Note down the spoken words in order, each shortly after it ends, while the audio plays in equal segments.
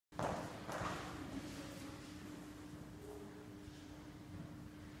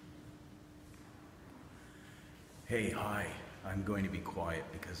Hi. I'm going to be quiet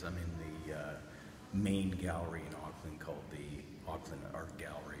because I'm in the main gallery in Auckland called the Auckland Art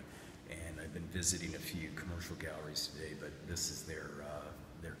Gallery, and I've been visiting a few commercial galleries today, but this is their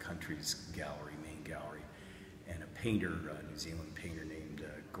country's gallery, main gallery. And a painter, New Zealand painter named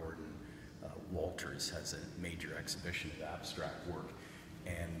Gordon Walters has a major exhibition of abstract work,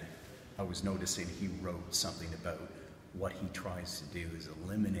 and I was noticing he wrote something about what he tries to do is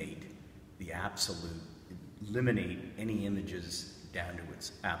eliminate any images down to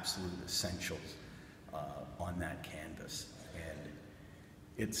its absolute essentials on that canvas. And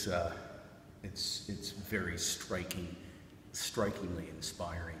it's very strikingly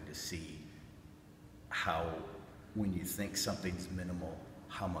inspiring to see how, when you think something's minimal,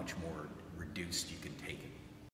 how much more reduced you can take it.